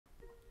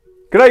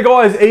G'day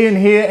guys, Ian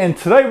here, and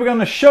today we're going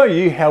to show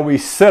you how we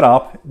set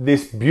up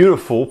this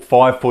beautiful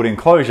 5-foot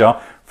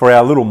enclosure for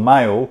our little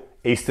male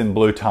eastern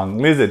blue tongue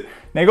lizard.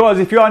 Now guys,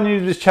 if you are new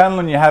to this channel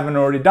and you haven't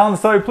already done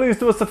so, please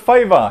do us a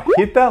favor,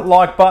 hit that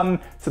like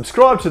button,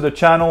 subscribe to the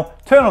channel,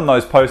 turn on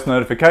those post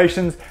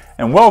notifications,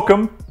 and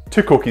welcome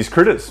to Cookie's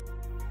Critters.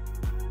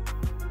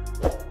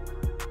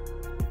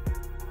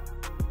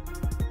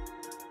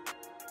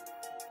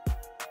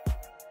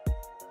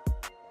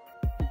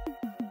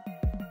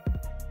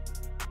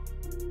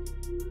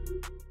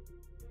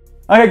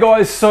 Okay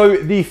guys, so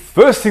the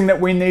first thing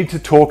that we need to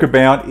talk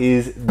about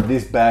is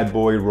this bad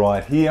boy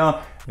right here,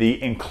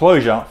 the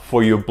enclosure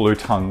for your blue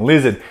tongue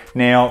lizard.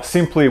 Now,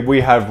 simply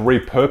we have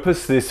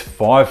repurposed this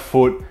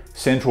 5-foot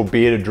central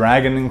bearded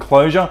dragon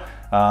enclosure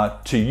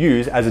to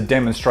use as a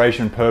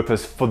demonstration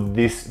purpose for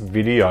this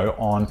video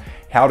on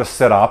how to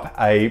set up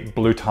a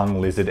blue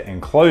tongue lizard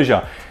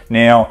enclosure.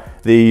 Now,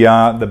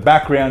 the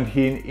background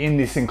here in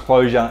this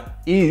enclosure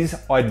is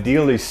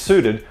ideally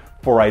suited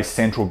for a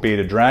central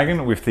bearded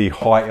dragon with the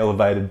high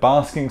elevated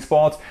basking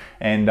spots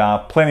and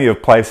plenty of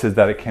places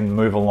that it can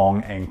move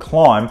along and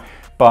climb.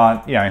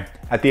 But you know,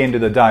 at the end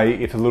of the day,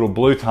 if a little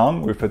blue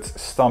tongue with its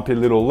stumpy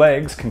little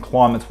legs can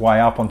climb its way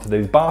up onto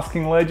these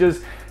basking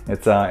ledges,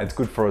 it's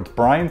good for its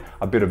brain,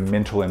 a bit of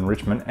mental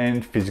enrichment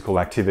and physical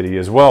activity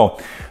as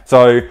well.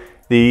 So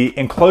the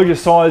enclosure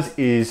size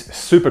is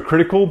super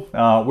critical.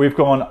 We've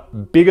gone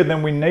bigger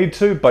than we need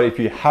to, but if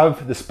you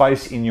have the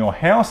space in your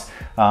house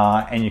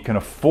and you can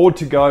afford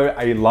to go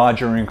a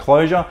larger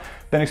enclosure,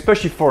 then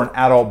especially for an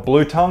adult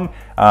blue tongue,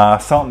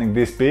 something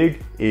this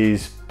big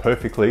is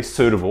perfectly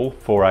suitable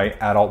for an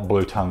adult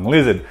blue tongue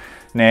lizard.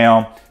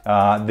 Now,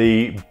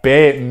 the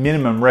bare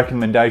minimum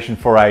recommendation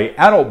for an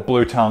adult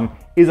blue tongue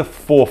is a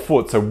 4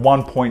 foot, so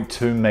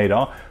 1.2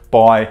 meter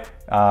by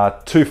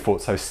 2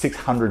 foot, so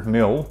 600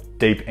 mil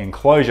deep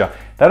enclosure.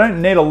 They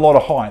don't need a lot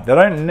of height. They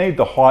don't need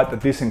the height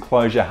that this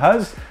enclosure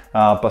has,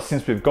 but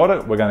since we've got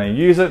it, we're going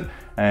to use it,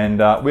 and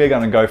we're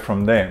going to go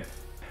from there.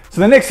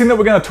 So the next thing that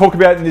we're going to talk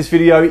about in this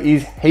video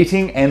is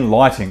heating and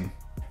lighting.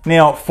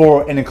 Now,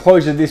 for an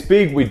enclosure this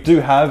big, we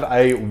do have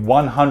a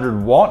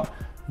 100-watt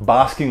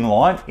basking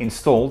light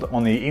installed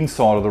on the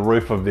inside of the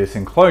roof of this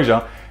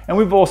enclosure, and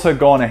we've also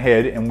gone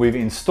ahead and we've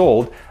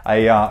installed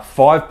a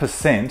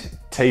 5%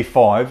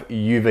 T5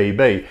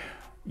 UVB.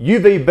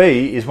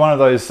 UVB is one of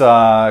those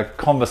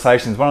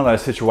conversations, one of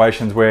those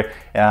situations where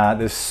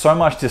there's so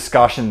much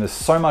discussion, there's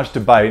so much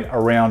debate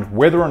around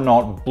whether or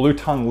not blue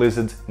tongue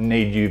lizards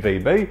need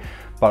UVB,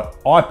 but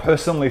I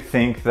personally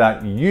think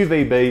that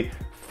UVB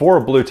for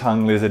a blue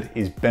tongue lizard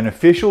is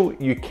beneficial.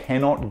 You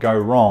cannot go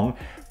wrong,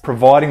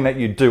 providing that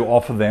you do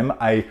offer them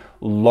a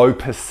low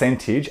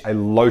percentage, a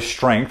low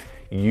strength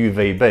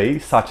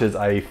UVB, such as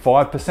a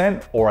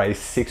 5% or a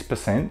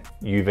 6%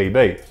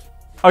 UVB.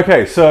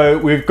 Okay, so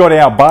we've got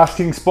our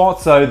basking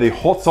spot. So the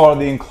hot side of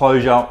the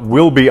enclosure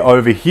will be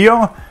over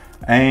here,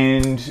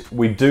 and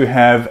we do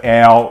have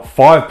our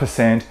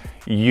 5%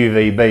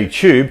 UVB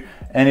tube,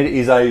 and it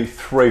is a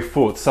 3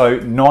 foot, so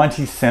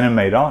 90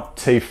 centimeter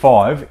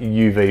T5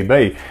 UVB.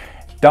 It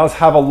does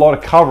have a lot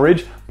of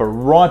coverage, but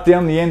right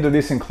down the end of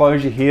this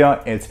enclosure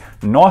here, it's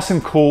nice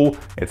and cool,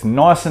 it's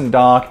nice and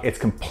dark, it's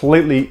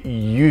completely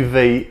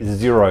UV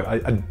zero,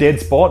 a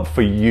dead spot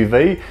for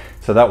UV.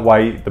 So that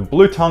way the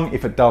blue tongue,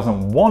 if it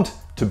doesn't want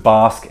to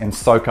bask and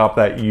soak up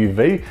that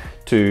UV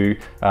to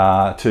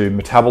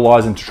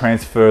metabolize and to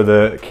transfer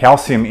the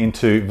calcium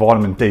into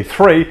vitamin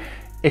D3,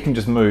 it can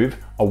just move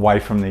away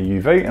from the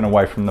UV and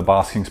away from the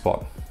basking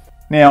spot.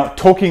 Now,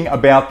 talking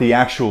about the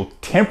actual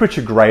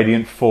temperature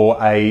gradient for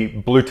a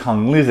blue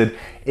tongue lizard,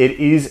 it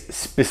is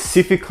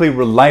specifically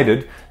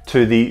related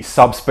to the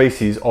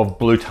subspecies of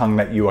blue tongue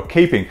that you are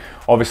keeping.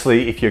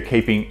 Obviously, if you're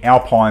keeping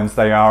alpines,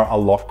 they are a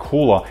lot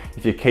cooler.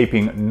 If you're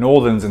keeping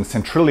northerns and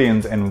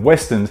centralians and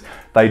westerns,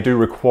 they do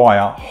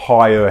require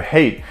higher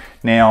heat.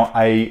 Now,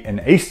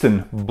 an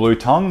eastern blue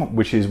tongue,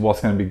 which is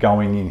what's going to be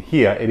going in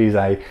here, it is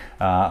a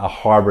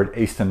hybrid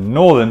eastern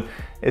northern.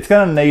 It's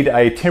going to need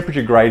a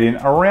temperature gradient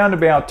around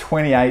about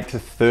 28 to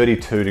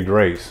 32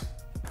 degrees.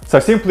 So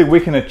simply we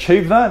can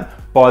achieve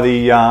that by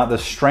the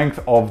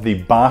strength of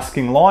the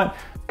basking light.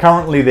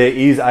 Currently there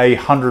is a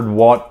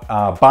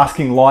 100-watt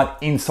basking light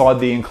inside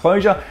the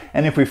enclosure,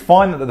 and if we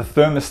find that the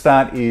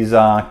thermostat is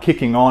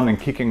kicking on and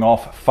kicking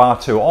off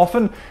far too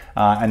often,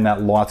 and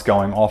that light's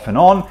going off and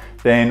on,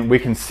 then we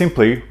can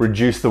simply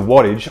reduce the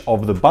wattage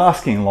of the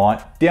basking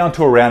light down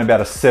to around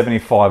about a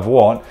 75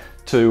 watt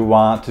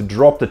to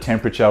drop the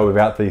temperature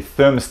without the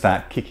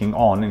thermostat kicking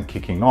on and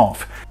kicking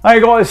off.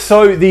 Hey guys,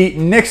 so the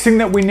next thing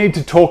that we need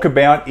to talk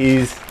about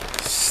is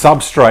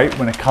substrate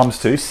when it comes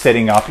to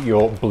setting up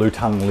your blue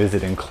tongue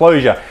lizard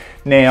enclosure.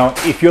 Now,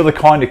 if you're the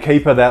kind of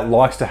keeper that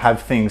likes to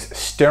have things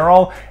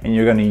sterile and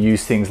you're going to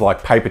use things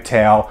like paper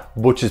towel,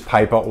 butcher's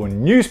paper or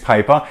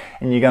newspaper,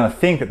 and you're going to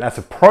think that that's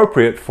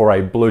appropriate for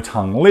a blue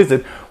tongue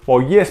lizard,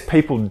 well, yes,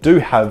 people do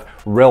have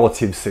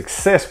relative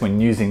success when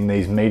using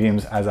these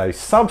mediums as a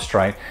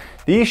substrate.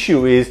 The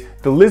issue is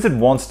the lizard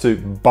wants to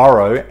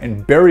burrow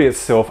and bury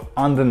itself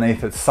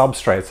underneath its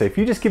substrate. So if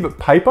you just give it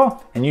paper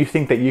and you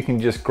think that you can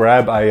just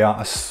grab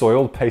a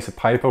soiled piece of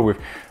paper with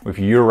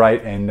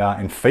urate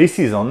and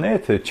feces on there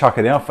to chuck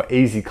it out for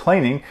easy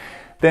cleaning,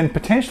 then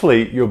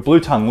potentially your blue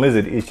tongue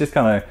lizard is just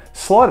going to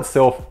slide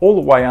itself all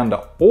the way under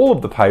all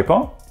of the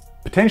paper,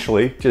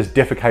 potentially just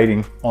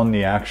defecating on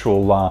the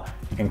actual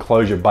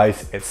enclosure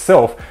base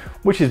itself,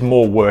 which is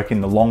more work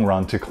in the long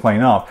run to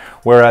clean up.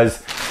 Whereas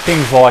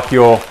things like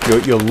your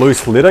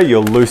loose litter,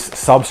 your loose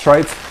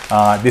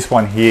substrates, this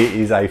one here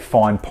is a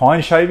fine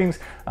pine shavings.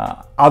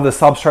 Other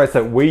substrates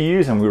that we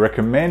use and we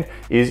recommend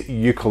is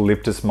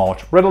eucalyptus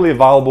mulch, readily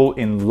available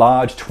in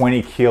large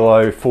 20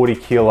 kilo, 40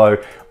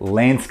 kilo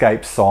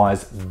landscape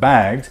size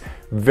bags.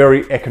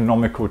 Very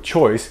economical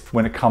choice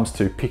when it comes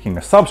to picking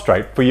a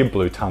substrate for your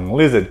blue tongue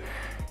lizard.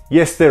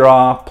 Yes, there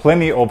are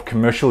plenty of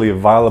commercially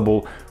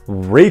available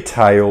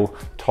retail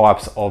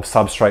types of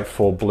substrate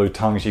for blue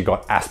tongues. You've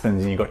got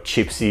Aspens and you've got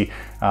Chipsy,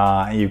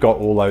 and you've got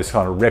all those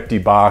kind of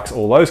ReptiBarks,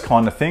 all those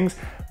kind of things.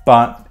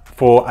 But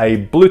for a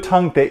blue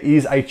tongue, there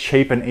is a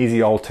cheap and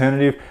easy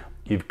alternative.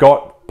 You've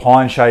got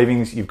pine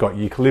shavings, you've got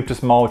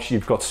eucalyptus mulch,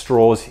 you've got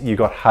straws, you've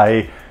got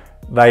hay.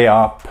 They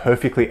are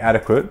perfectly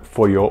adequate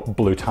for your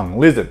blue tongue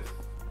lizard.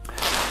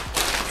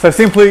 So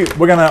simply,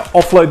 we're going to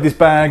offload this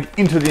bag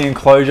into the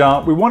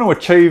enclosure. We want to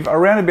achieve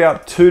around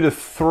about 2 to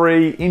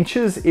 3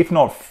 inches, if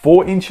not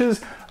 4 inches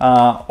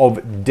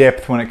of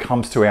depth when it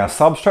comes to our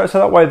substrate. So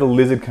that way the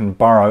lizard can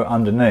burrow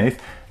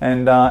underneath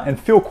and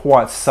feel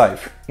quite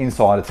safe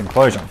inside its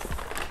enclosure.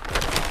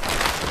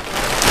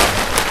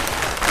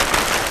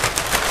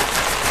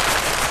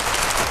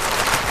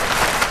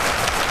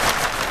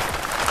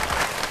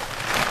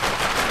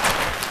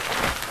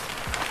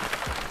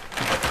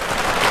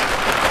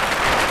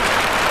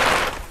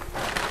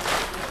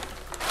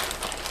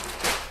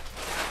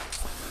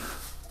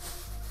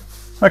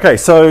 Okay,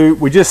 so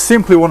we just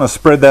simply want to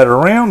spread that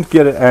around,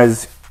 get it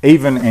as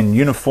even and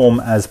uniform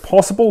as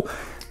possible.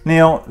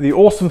 Now, the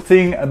awesome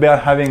thing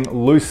about having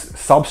loose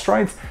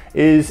substrates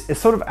is it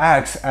sort of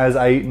acts as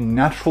a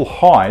natural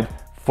hide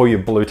for your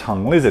blue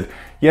tongue lizard.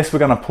 Yes, we're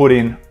going to put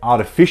in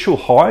artificial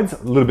hides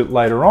a little bit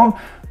later on,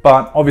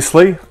 but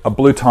obviously a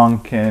blue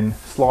tongue can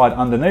slide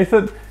underneath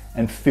it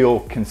and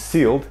feel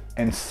concealed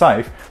and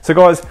safe. So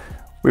guys,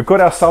 we've got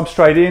our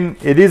substrate in.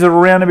 It is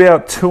around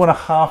about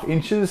 2.5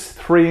 inches,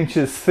 3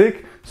 inches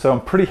thick. So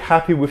I'm pretty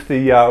happy with the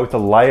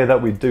layer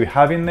that we do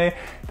have in there.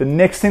 The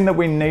next thing that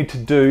we need to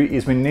do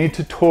is we need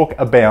to talk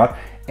about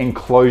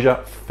enclosure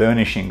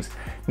furnishings.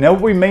 Now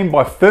what we mean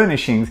by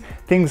furnishings,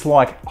 things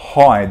like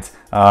hides,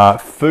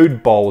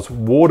 food bowls,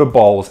 water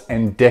bowls,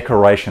 and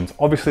decorations.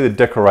 Obviously the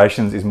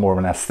decorations is more of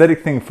an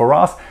aesthetic thing for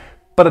us,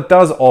 but it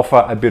does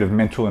offer a bit of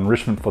mental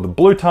enrichment for the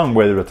blue tongue,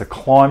 whether it's a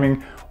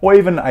climbing or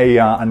even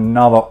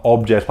another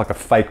object like a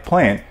fake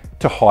plant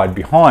to hide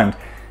behind.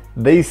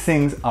 These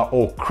things are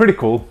all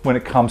critical when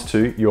it comes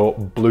to your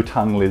blue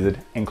tongue lizard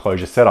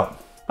enclosure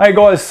setup. Hey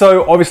guys,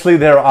 so obviously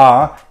there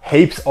are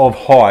heaps of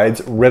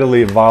hides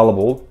readily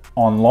available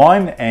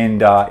online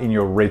and in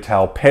your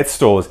retail pet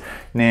stores.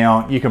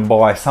 Now you can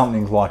buy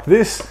something like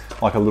this,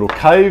 like a little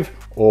cave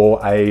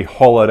or a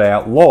hollowed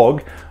out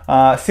log.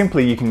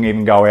 Simply you can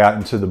even go out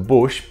into the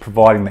bush,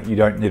 providing that you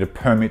don't need a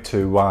permit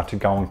to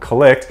go and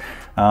collect.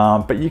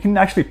 But you can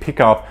actually pick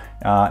up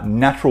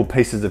natural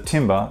pieces of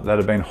timber that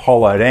have been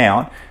hollowed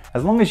out.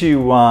 As long as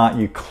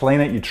you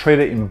clean it, you treat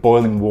it in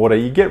boiling water,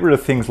 you get rid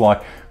of things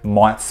like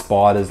mites,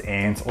 spiders,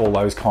 ants, all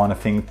those kind of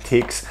things,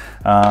 ticks.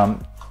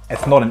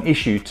 It's not an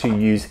issue to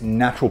use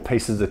natural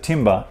pieces of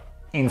timber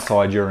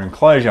inside your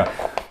enclosure.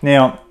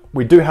 Now,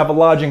 we do have a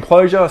large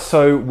enclosure,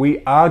 so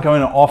we are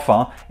going to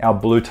offer our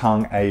blue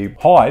tongue a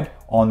hide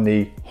on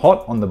the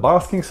hot, on the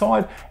basking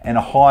side, and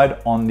a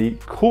hide on the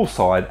cool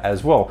side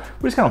as well.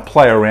 We're just going to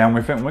play around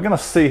with it and we're going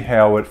to see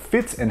how it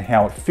fits and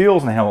how it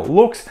feels and how it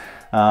looks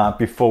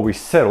before we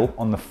settle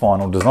on the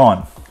final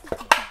design.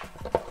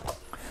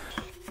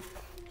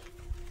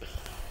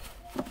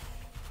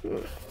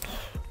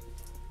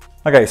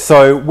 Okay,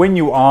 so when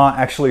you are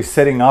actually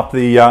setting up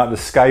the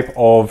scape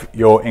of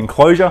your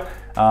enclosure,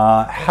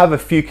 have a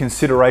few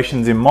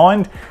considerations in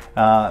mind.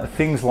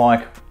 Things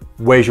like,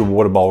 where's your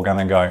water bowl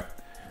gonna go?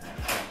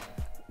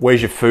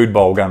 Where's your food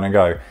bowl gonna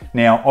go?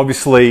 Now,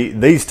 obviously,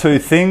 these two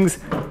things,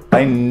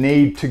 they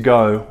need to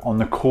go on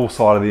the cool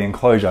side of the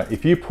enclosure.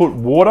 If you put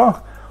water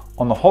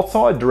on the hot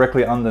side,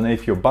 directly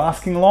underneath your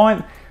basking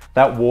line,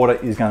 that water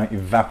is going to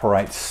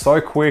evaporate so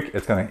quick.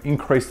 It's going to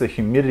increase the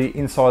humidity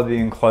inside the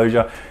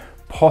enclosure,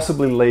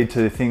 possibly lead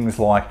to things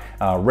like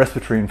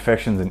respiratory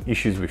infections and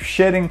issues with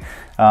shedding,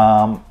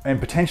 and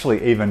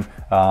potentially even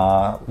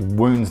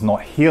wounds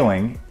not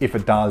healing if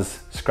it does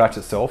scratch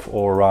itself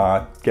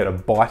or get a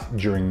bite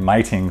during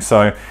mating.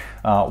 So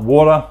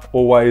water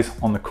always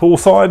on the cool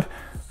side,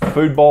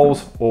 food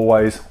bowls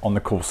always on the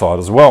cool side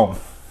as well.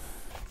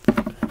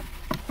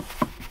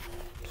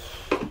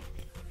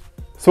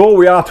 So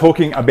we are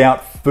talking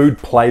about food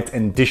plates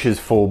and dishes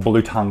for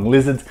blue tongue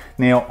lizards.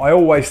 Now, I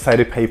always say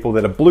to people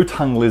that a blue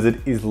tongue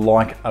lizard is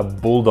like a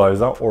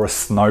bulldozer or a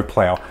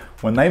snowplow.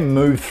 when they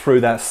move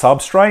through that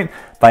substrate,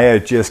 they are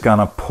just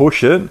gonna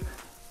push it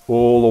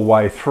all the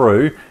way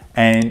through.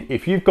 And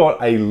if you've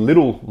got a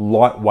little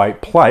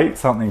lightweight plate,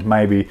 something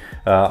maybe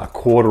a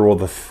quarter or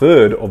the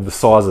third of the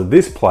size of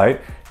this plate,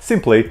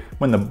 simply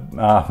when the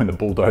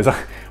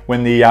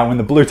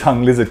blue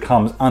tongue lizard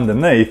comes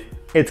underneath,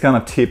 it's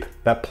gonna tip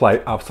that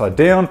plate upside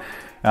down,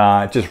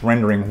 just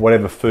rendering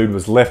whatever food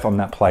was left on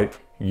that plate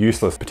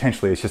useless.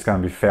 Potentially it's just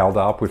gonna be fouled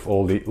up with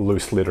all the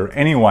loose litter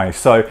anyway.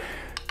 So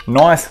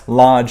nice,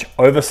 large,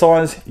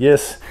 oversized.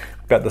 Yes,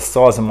 about the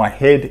size of my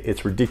head,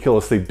 it's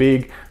ridiculously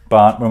big.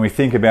 But when we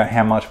think about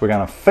how much we're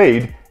going to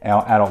feed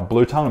our adult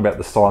blue tongue, about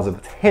the size of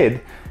its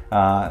head,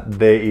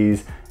 there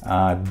is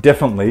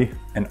definitely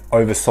an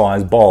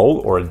oversized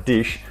bowl or a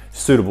dish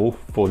suitable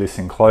for this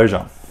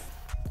enclosure.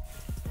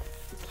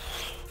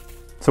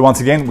 So once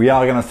again, we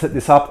are going to set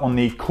this up on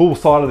the cool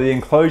side of the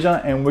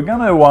enclosure, and we're going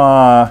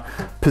to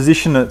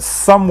position it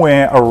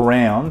somewhere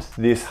around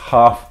this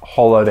half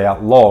hollowed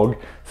out log.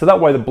 So that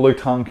way the blue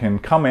tongue can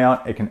come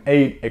out, it can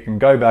eat, it can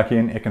go back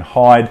in, it can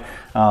hide,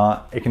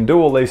 it can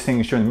do all these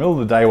things during the middle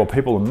of the day while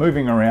people are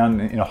moving around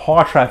in a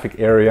high traffic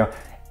area.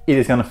 It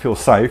is going to feel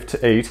safe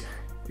to eat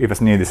if it's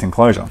near this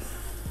enclosure.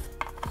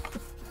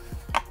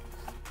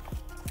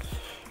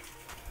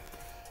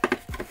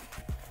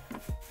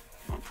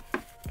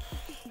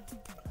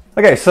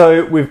 Okay,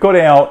 so we've got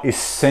our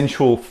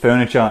essential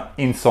furniture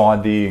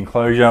inside the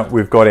enclosure.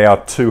 We've got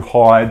our 2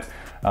 hides,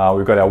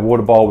 we've got our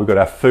water bowl, we've got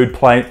our food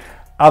plate.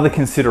 Other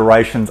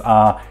considerations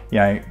are,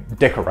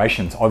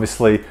 decorations.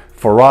 Obviously,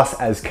 for us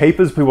as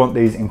keepers, we want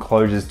these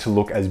enclosures to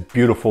look as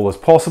beautiful as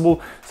possible.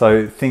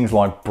 So things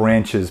like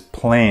branches,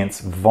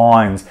 plants,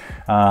 vines,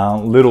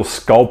 little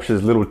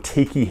sculptures, little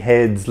tiki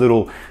heads,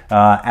 little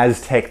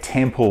Aztec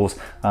temples,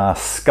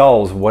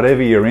 skulls,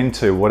 whatever you're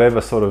into,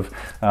 whatever sort of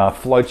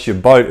floats your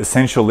boat,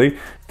 essentially.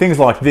 Things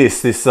like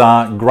this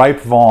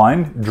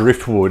grapevine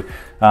driftwood.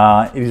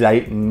 It is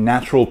a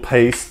natural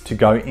piece to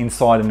go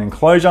inside an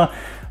enclosure.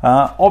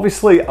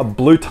 Obviously a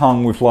blue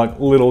tongue with like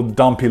little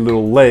dumpy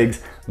little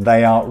legs,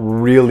 they are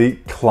really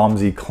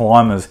clumsy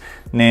climbers.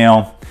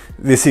 Now,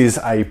 this is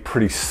a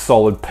pretty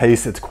solid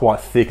piece. It's quite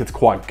thick, it's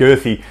quite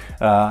girthy.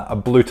 A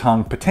blue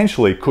tongue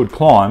potentially could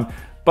climb,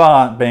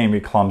 but being a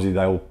bit clumsy,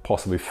 they will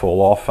possibly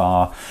fall off.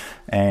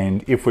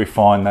 And if we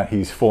find that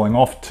he's falling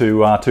off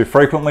too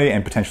frequently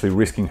and potentially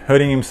risking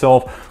hurting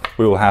himself,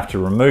 we will have to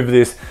remove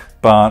this.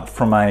 But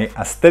from a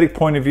aesthetic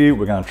point of view,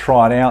 we're going to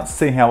try it out,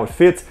 see how it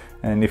fits.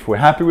 And if we're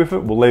happy with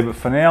it, we'll leave it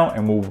for now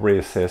and we'll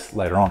reassess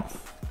later on.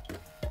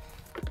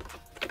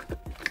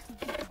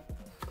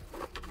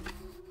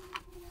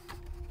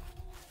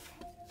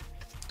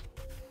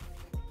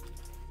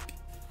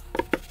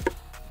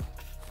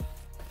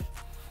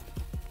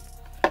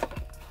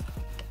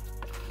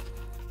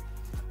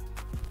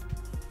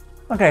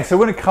 Okay, so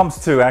when it comes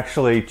to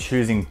actually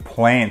choosing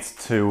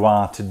plants to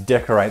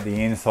decorate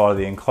the inside of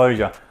the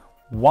enclosure,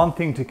 one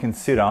thing to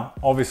consider,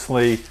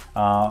 obviously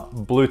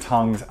blue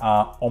tongues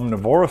are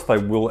omnivorous. They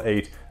will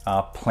eat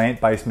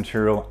plant-based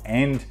material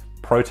and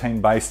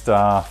protein-based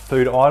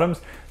food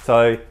items.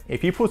 So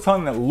if you put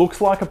something that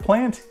looks like a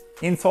plant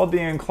inside the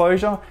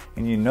enclosure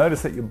and you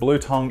notice that your blue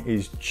tongue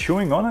is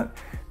chewing on it,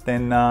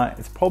 then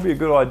it's probably a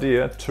good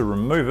idea to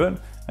remove it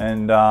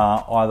and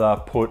either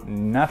put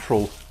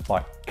natural,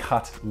 like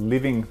cut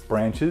living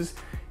branches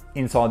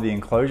inside the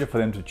enclosure for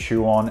them to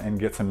chew on and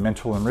get some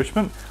mental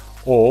enrichment,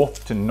 or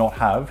to not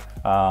have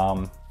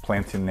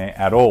plants in there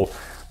at all.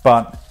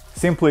 But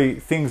simply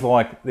things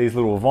like these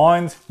little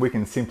vines, we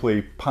can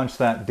simply punch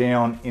that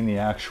down in the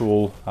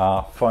actual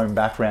foam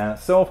background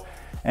itself,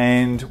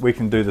 and we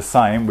can do the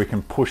same. We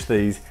can push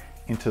these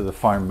into the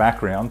foam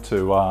background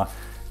to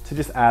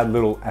just add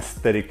little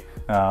aesthetic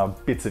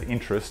bits of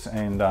interest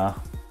and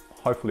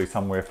hopefully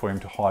somewhere for him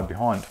to hide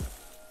behind.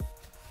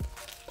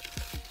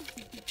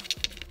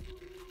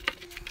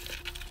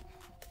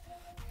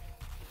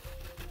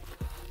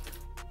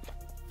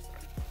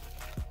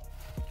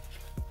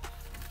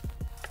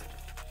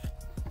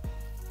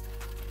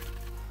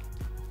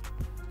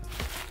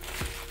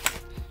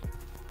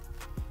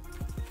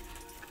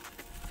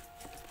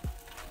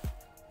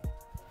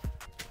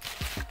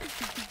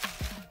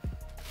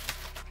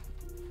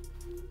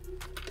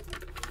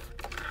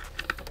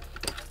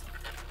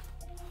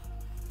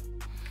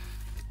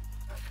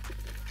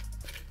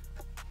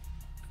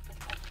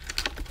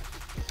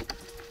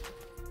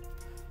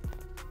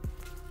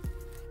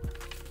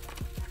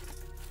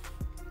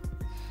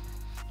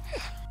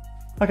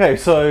 Okay,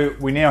 so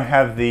we now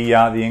have the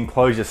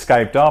enclosure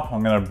scaped up.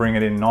 I'm going to bring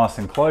it in nice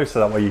and close so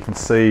that way you can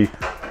see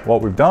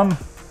what we've done.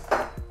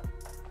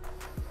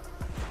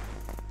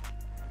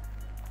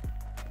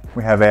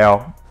 We have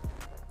our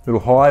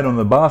little hide on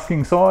the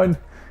basking side.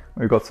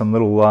 We've got some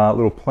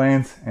little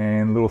plants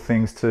and little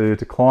things to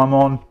climb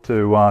on,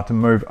 to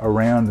move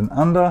around and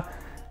under.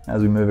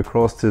 As we move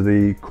across to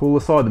the cooler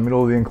side, the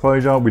middle of the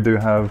enclosure, we do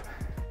have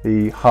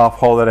the half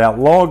hollowed out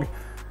log.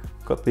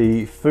 Got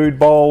the food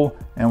bowl,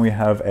 and we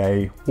have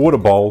a water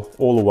bowl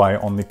all the way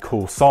on the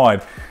cool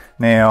side.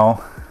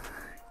 Now,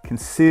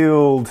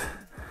 concealed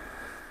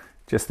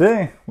just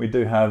there, we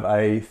do have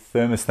a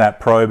thermostat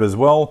probe as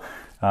well.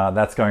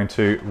 That's going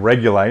to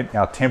regulate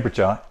our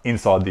temperature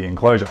inside the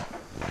enclosure.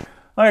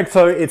 Okay,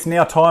 so it's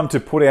now time to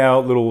put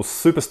our little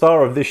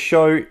superstar of this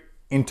show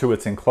into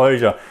its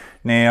enclosure.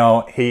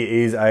 Now,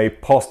 he is a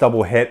pos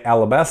double het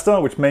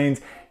alabaster, which means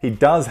he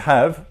does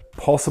have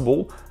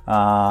possible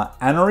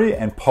anery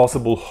and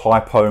possible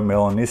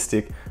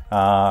hypomelanistic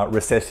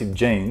recessive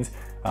genes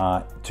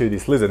to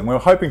this lizard. And we're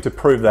hoping to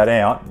prove that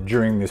out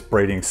during this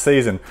breeding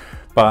season.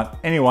 But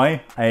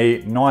anyway,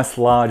 a nice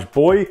large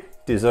boy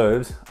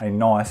deserves a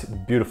nice,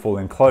 beautiful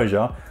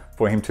enclosure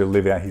for him to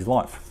live out his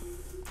life.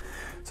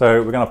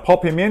 So we're going to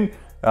pop him in.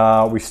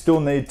 We still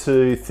need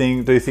to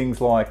do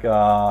things like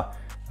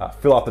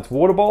fill up its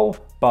water bowl,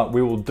 but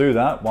we will do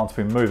that once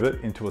we move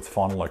it into its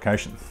final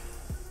location.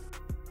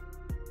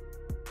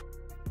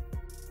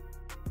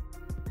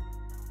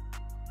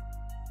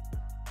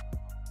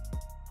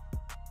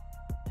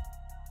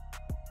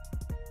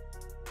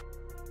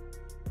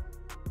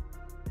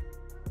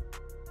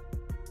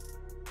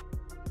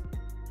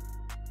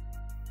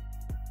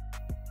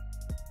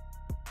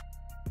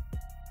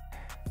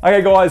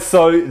 Okay guys,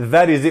 so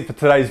that is it for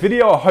today's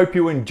video. I hope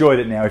you enjoyed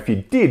it. Now, if you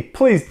did,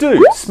 please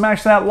do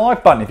smash that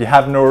like button. If you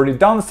haven't already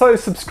done so,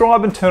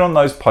 subscribe and turn on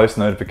those post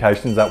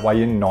notifications. That way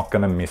you're not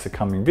gonna miss a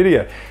coming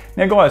video.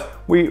 Now guys,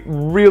 we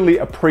really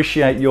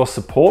appreciate your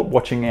support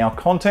watching our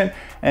content,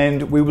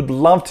 and we would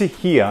love to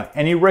hear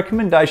any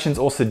recommendations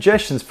or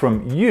suggestions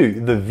from you,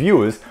 the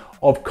viewers,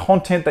 of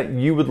content that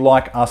you would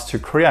like us to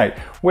create.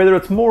 Whether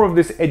it's more of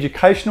this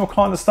educational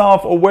kind of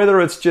stuff, or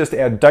whether it's just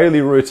our daily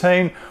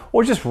routine,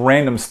 or just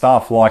random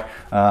stuff like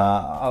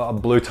a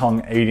blue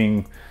tongue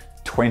eating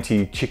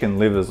 20 chicken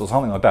livers or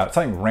something like that,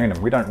 something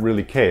random. We don't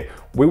really care.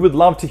 We would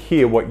love to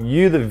hear what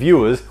you, the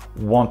viewers,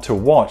 want to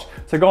watch.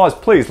 So guys,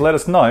 please let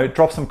us know.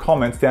 Drop some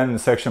comments down in the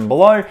section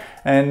below.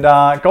 And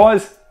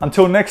guys,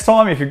 until next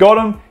time, if you got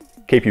them,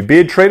 keep your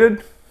beard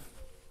treated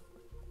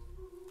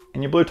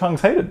and your blue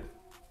tongues heated.